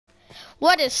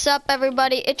What is up,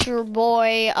 everybody? It's your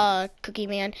boy, Cookie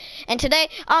Man, and today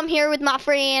I'm here with my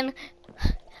friend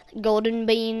Golden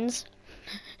Beans.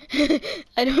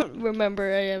 I don't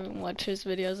remember. I haven't watched his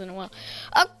videos in a while.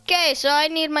 Okay, so I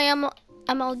need my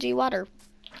MLG water.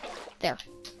 There.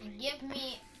 Give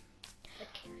me.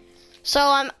 So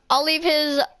I'll leave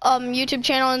his YouTube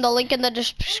channel and the link in the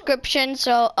description.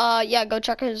 So yeah, go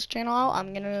check his channel out.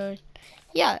 I'm gonna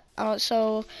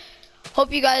so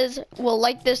hope you guys will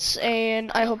like this,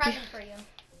 and I hope you For you.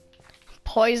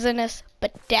 poisonous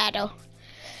potato.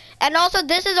 And also,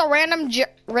 this is a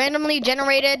randomly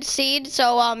generated seed,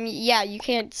 so yeah, you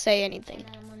can't say anything.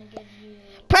 And I'm gonna give you.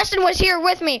 Preston was here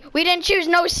with me. We didn't choose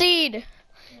no seed.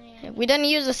 And We didn't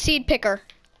use a seed picker.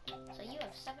 so you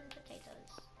have 7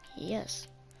 potatoes. Yes.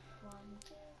 1,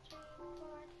 2, 3, 4,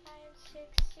 5,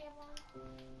 6, 7.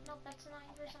 Nope, that's 9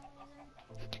 for some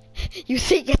reason. You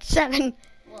think it's 7.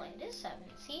 Well, it is 7.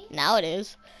 See? Now it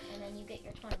is. And then you get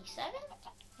your 27,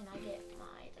 and I get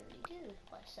my 32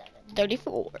 plus 7.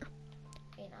 34.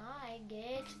 And I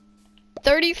get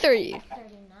 33. 39.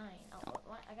 Oh,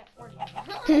 what? I got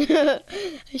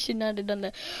 40. I should not have done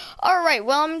that. Alright,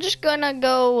 well, I'm just gonna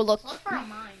go look. Look for a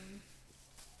mine.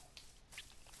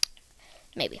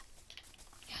 Maybe.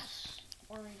 Yes.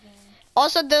 Oregon.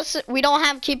 Also, we don't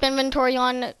have keep inventory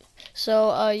on,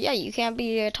 so yeah, you can't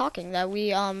be talking that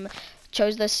we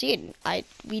chose the seed.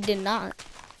 We did not.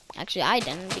 Actually, I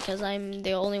didn't, because I'm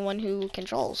the only one who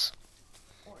controls.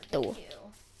 Or The- did you?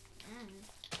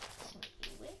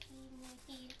 Sneaky, wiki,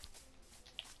 wiki.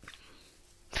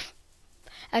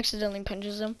 Accidentally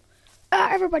punches him. Ah,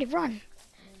 everybody run. And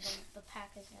the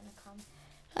pack is gonna come.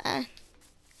 Ah.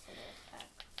 The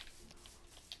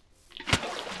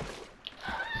wolf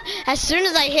pack. As soon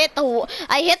as I hit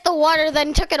the water,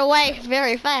 then took it away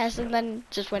very fast, and then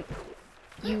just went.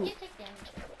 You take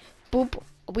damage. Boop.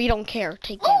 We don't care.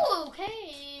 Take it. Oh,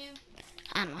 okay.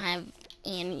 I don't have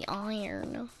any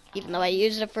iron, even though I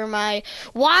used it for my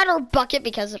water bucket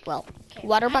because, well,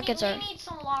 water buckets we are. need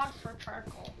some logs for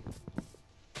charcoal.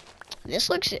 This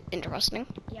looks interesting.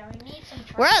 Yeah, we need some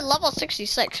charcoal. We're at level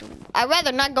 66. I'd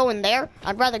rather not go in there.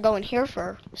 I'd rather go in here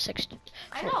for 60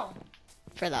 I know.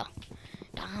 for the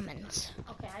diamonds.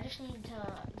 Okay, I just need to.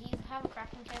 Do you have a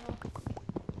crafting table?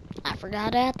 I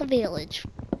forgot it at the village.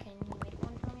 Can you make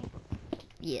one for me?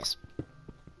 Yes.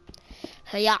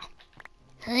 Hiya.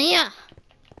 Hiya.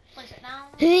 Place it down.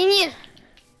 Hiya.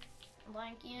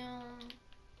 Blank you.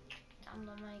 Time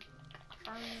to make a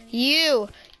furnace. You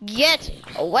get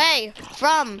away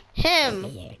from him.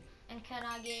 And can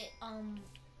I get oh,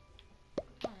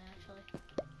 actually.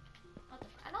 What the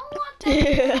I don't want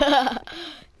that.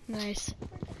 Nice. Get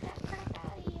that crap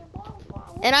out of here.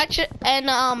 Whoa.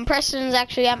 And Preston's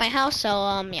actually at my house, so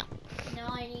yeah. Now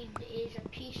I need is a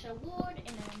piece of wood,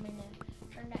 and I'm gonna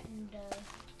turn that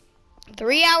into.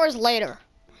 3 hours later.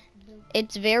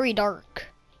 It's very dark.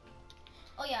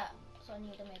 Oh yeah, so I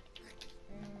need to make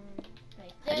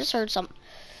like I this. just heard some.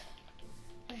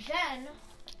 Then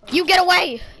You get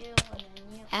away! you and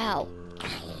then you. Ow.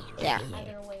 There. I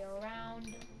get a way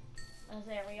around.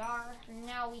 There we are.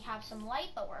 Now we have some light,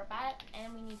 but we're about it,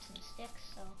 and we need some sticks.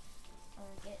 So I'm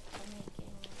gonna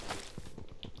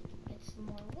get some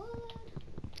more wood.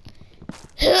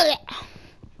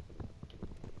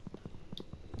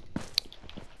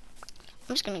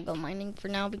 I'm just gonna go mining for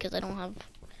now because I don't have.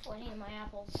 Oh, I need my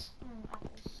apples.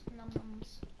 Apples.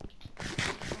 Num-nums.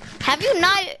 Have you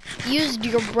not used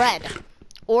your bread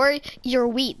or your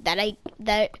wheat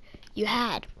that you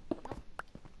had?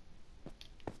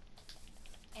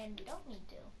 And we don't need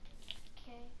to.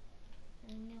 Okay.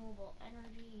 Renewable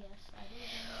energy. Yes, I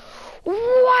do.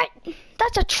 What?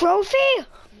 That's a trophy?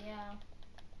 Yeah.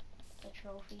 The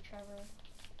trophy, Trevor.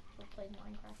 Who played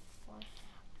Minecraft before?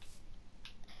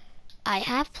 I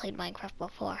have played Minecraft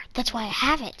before. That's why I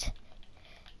have it.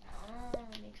 Oh,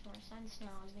 it makes more sense now.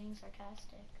 I was being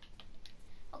sarcastic.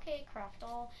 Okay, craft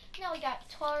all. Now we got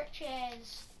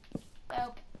torches.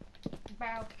 Boop.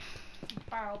 Boop.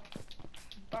 Boop.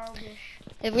 Bowish.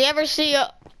 If we ever see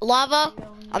lava,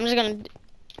 I'm just gonna.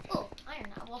 Oh, iron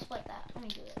now. We'll split that. Let me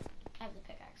do it. I have the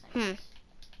pickaxe.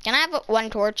 Can I have one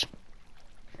torch?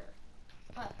 Sure.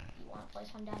 What? You want to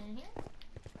place one down in here?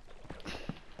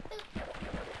 Boop.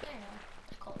 There you go.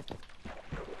 It's cold.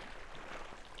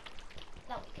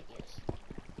 That we could use.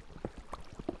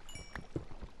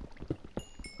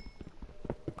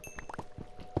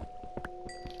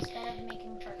 Instead of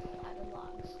making charcoal out of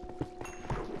logs.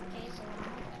 Okay, so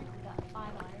we got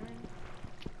 5 iron.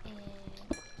 And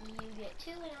you get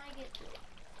 2 and I get 2.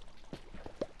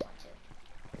 1, 2.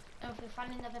 And if we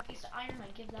find another piece of iron,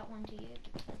 I give that one to you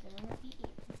because then it'll be even.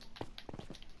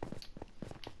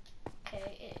 Okay,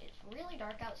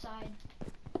 dark outside.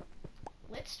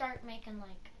 Let's start making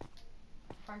like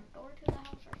a front door to the house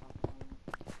or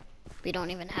something. We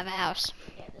don't even have a house.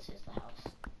 Yeah, this is the house.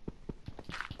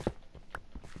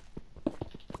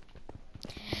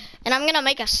 And I'm gonna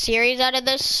make a series out of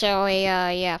this, so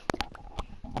yeah.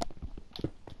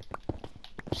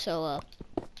 So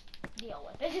Deal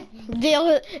with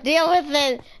it. deal with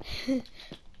it.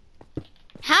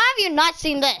 How have you not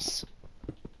seen this?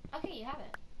 Okay, you have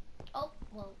it. Oh,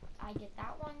 well, I get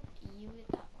that one. You get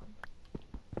that one.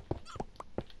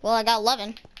 Well, I got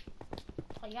 11.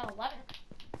 Oh, you got 11.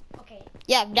 Okay.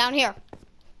 Yeah, down here.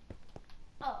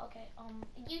 Oh, okay.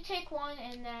 You take one,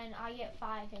 and then I get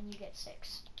 5, and you get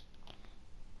 6.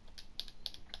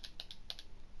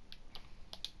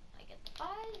 I get the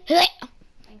 5.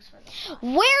 Thanks for the 5.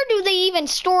 Where do they even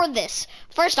store this?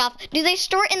 First off, do they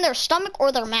store it in their stomach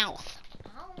or their mouth? I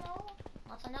don't know.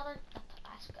 That's another.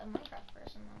 Ask a Minecraft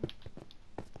person then.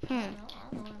 I Hmm.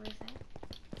 don't know everything.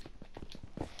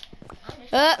 I'm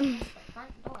just Uh. gonna use the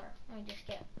front door. Let me just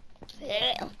get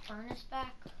the furnace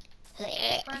back.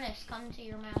 Furnace, come to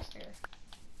your master.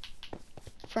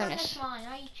 Furnace. Mine,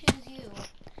 I choose you.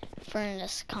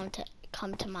 Furnace, come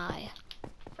to my.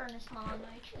 Furnace mine,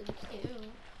 I choose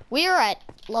you. We are at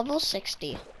level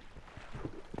 60.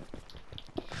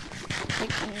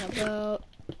 Thinking about.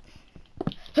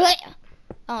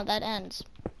 Oh, that ends.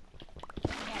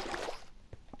 Yeah.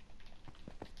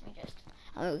 Let me just.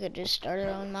 Oh, we could just start our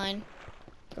own mine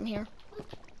from here.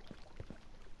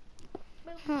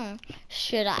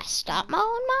 Should I stop my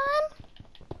own mine?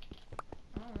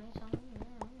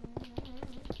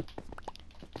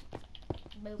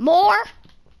 Boop. More?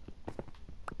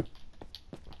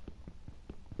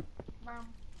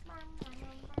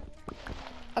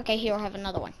 Okay, here I have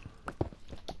another one.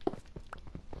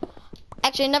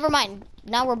 Actually, never mind.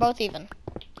 Now we're both even.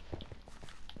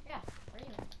 Yeah, we're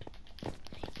even.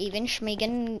 Even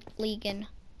Schmegan Legan.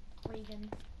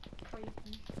 Regan.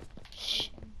 Creepin. Shh.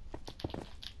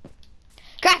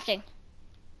 Crafting.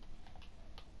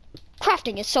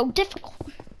 Crafting is so difficult.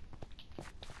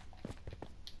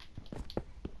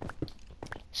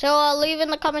 So leave in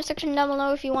the comment section down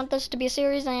below if you want this to be a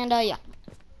series, and yeah.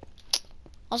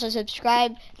 Also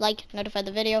subscribe, like, notify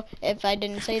the video if I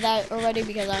didn't say that already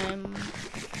because I'm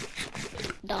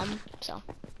dumb. So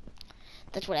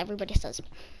that's what everybody says.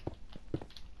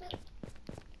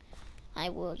 I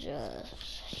will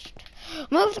just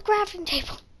move the crafting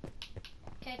table.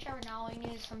 Okay, Trevor, now we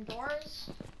need some doors.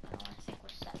 I think we're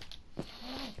set.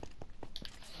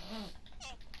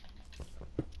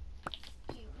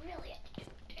 You really have to do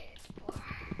it.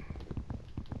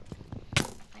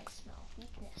 I smell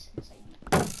weakness inside you.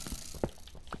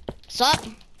 Sup?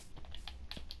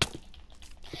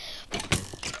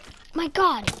 My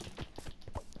God!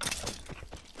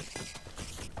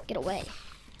 Get away!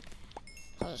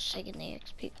 I was taking the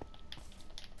XP.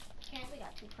 Okay, we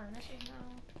got 2 furnaces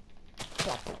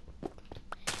now.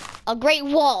 A great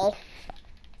wall.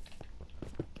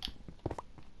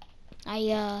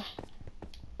 I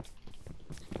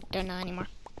don't know anymore.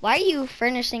 Why are you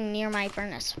furnishing near my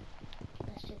furnace?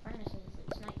 There's 2 furnaces.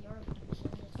 It's not your furnaces,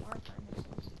 it's our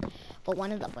furnaces. But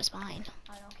one of them was mine.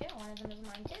 I don't care. One of them is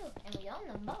mine too, and we own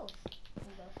them both.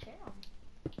 We both share them.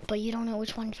 But you don't know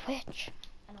which one's which.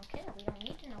 I don't care. We don't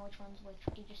need to know which one's which.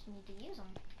 We just need to use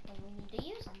them when we need to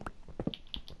use them.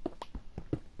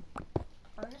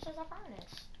 Furnace is a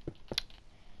furnace.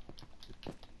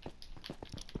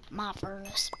 My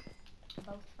furnace.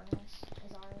 Both furnace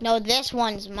is ours. No, this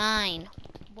one's mine.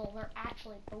 Well, they're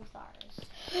actually both ours.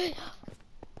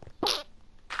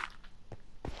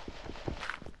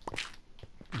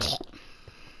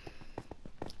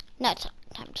 Now it's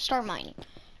time to start mining.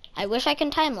 I wish I can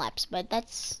time lapse, but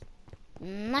that's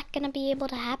not gonna be able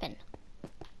to happen.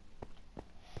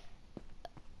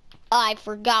 I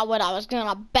forgot what I was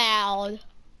gonna about.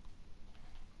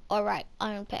 Alright,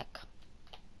 iron pick.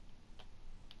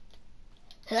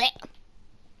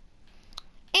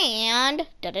 And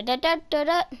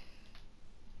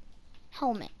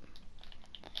helmet.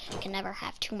 You can never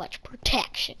have too much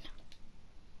protection.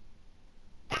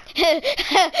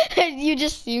 You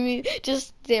just see me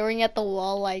just staring at the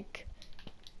wall like,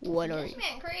 what are you? This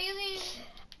man crazy.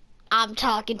 I'm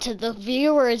talking to the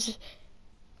viewers.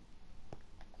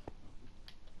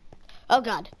 Oh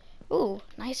God. Ooh,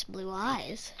 nice blue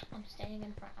eyes. I'm standing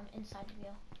in front. I'm inside of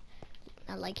you.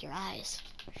 I like your eyes.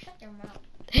 Shut your mouth.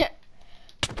 Okay.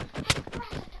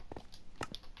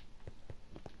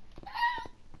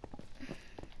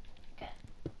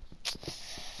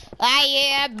 Ah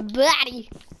yeah, buddy.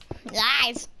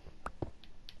 Eyes.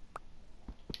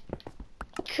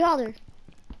 Color.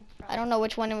 I don't know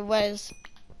which one it was.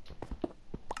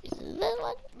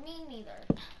 Me neither.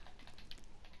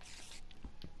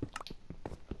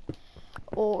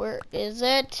 Or is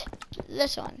it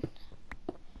this one?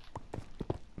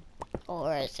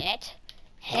 Or is it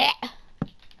hit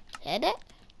it?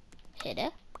 Hit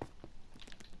it?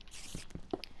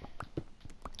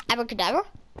 Abracadabra?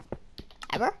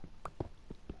 Ever?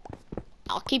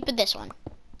 I'll keep it this one.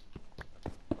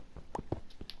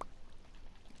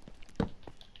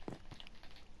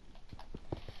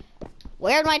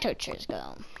 Where'd my torches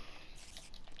go?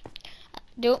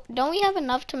 Don't we have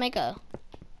enough to make a...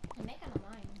 I'm making a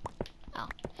mine. Oh.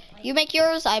 Like, You make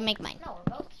yours, I make mine. no,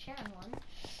 we're both sharing one.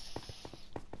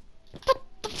 But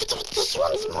this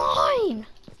one's mine!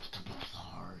 That's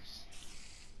ours.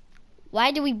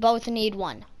 Why do we both need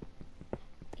one?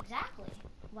 Exactly.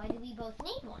 Why do we both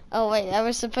need one? Oh wait, I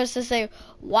was supposed to say,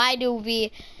 why do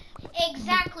we...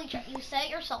 Exactly. You said it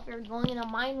yourself. You're going in a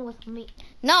mine with me.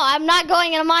 No, I'm not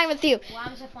going in a mine with you. What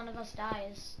happens if one of us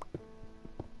dies?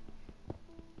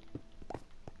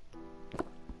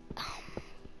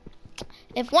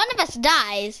 If one of us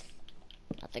dies,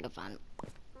 I'll think of fun.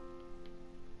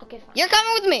 Okay, fine. You're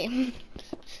coming with me.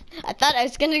 I thought I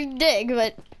was gonna dig,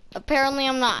 but apparently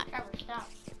I'm not. Trevor, stop.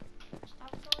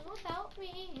 Stop going without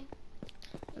me.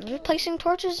 I'm just placing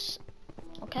torches.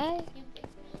 Okay. You big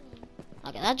meanie.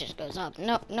 Okay, that just goes up.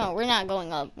 No, we're not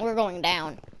going up. We're going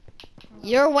down.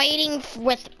 You're waiting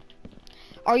with...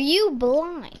 Are you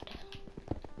blind?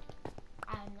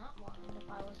 I'm not blind. If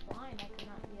I was blind, I could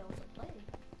not be able to play.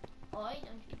 Oi,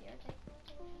 don't you dare take.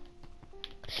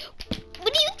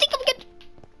 What do you think I'm gonna...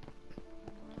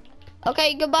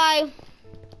 Okay, goodbye.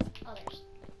 Oh, there's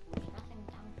nothing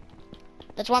down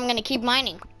here. That's why I'm gonna keep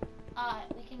mining.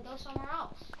 We can go somewhere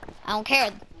else. I don't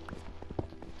care.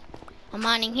 I'm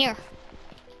mining here.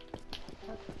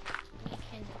 We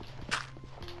can.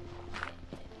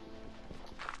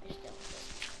 Okay, still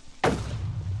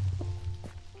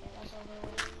okay, that's over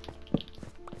with.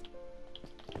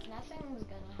 Nothing's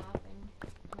gonna happen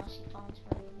unless he phones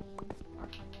for me or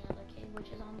from the other kid, which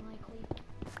is unlikely.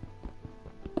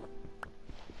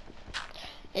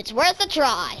 It's worth a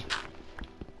try.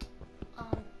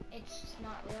 It's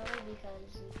not really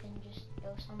because we can just go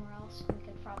somewhere else and we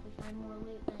could probably find more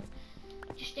loot than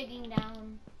just digging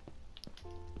down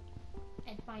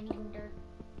and finding dirt.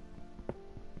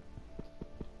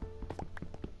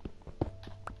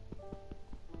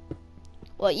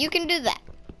 Well, you can do that.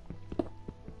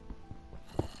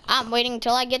 I'm waiting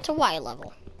until I get to Y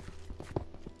level.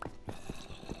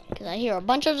 Because I hear a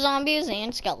bunch of zombies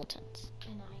and skeletons.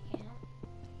 And I can't.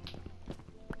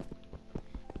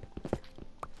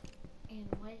 And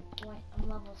what, I'm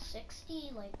level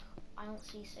 60? Like, I don't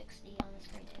see 60 on the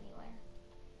screen anywhere.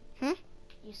 Hmm?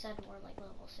 You said we're like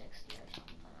level 60 or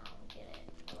something, I don't get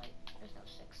it. Like, there's no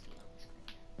 60 on the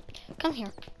screen. Come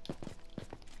here.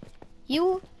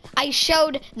 I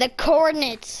showed the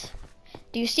coordinates.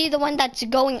 Do you see the one that's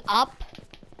going up?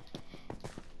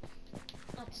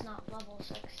 That's not level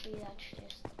 60, that's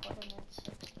just the coordinates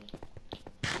 60.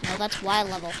 No, that's Y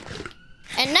level.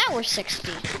 And now we're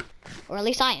 60. Or at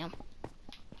least I am.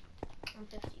 I'm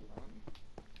 51.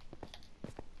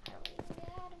 How do we even get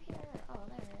out of here? Oh,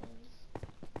 there it is.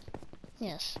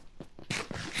 Yes.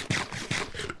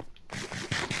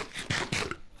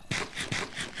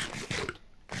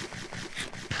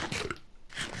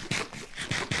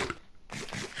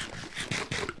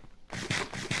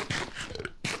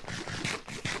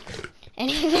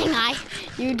 Anything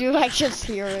you do, I just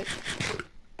hear it.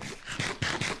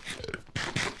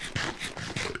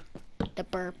 The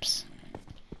burps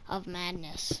of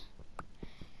madness.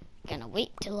 Gonna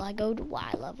wait till I go to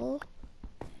Y level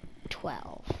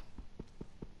 12.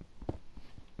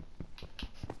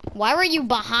 Why were you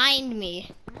behind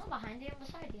me? I'm not behind you, I'm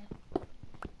beside you.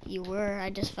 You were, I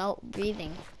just felt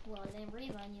breathing. Well, I didn't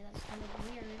breathe on you, that's kind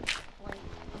of weird. Like,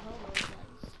 a hobo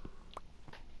does.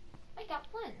 I got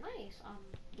flint, nice.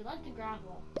 You like to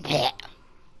gravel.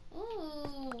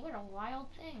 Ooh, what a wild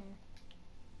thing.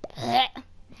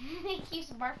 He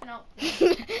keeps barfing out.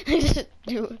 Just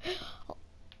do it.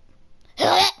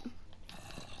 I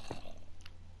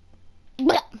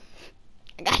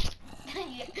got it.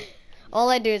 Yeah. All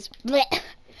I do is It's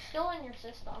still in your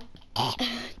system. Oh,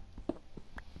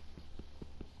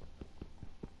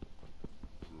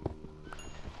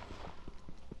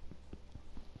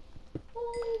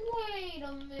 wait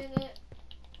a minute.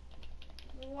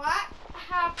 What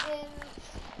happens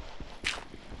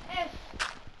if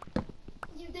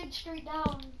you dig straight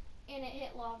down and it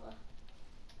hit lava?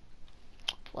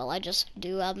 Well, I just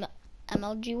do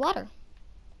MLG water.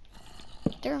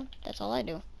 There, that's all I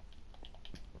do.